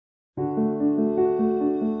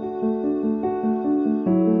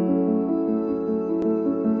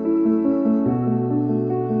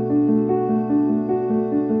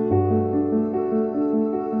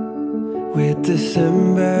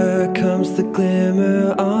December comes the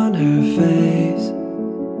glimmer on her face,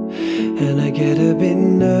 and I get a bit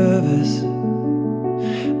nervous,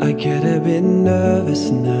 I get a bit nervous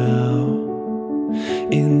now.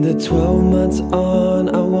 In the 12 months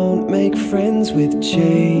on, I won't make friends with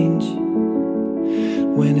change.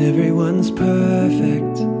 When everyone's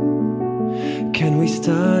perfect, can we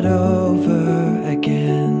start over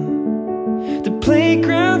again? The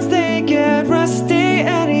playgrounds, they get rusty,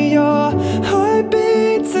 and your heart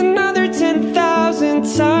beats another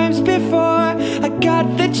 10,000 times before I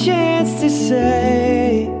got the chance to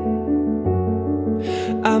say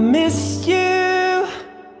I miss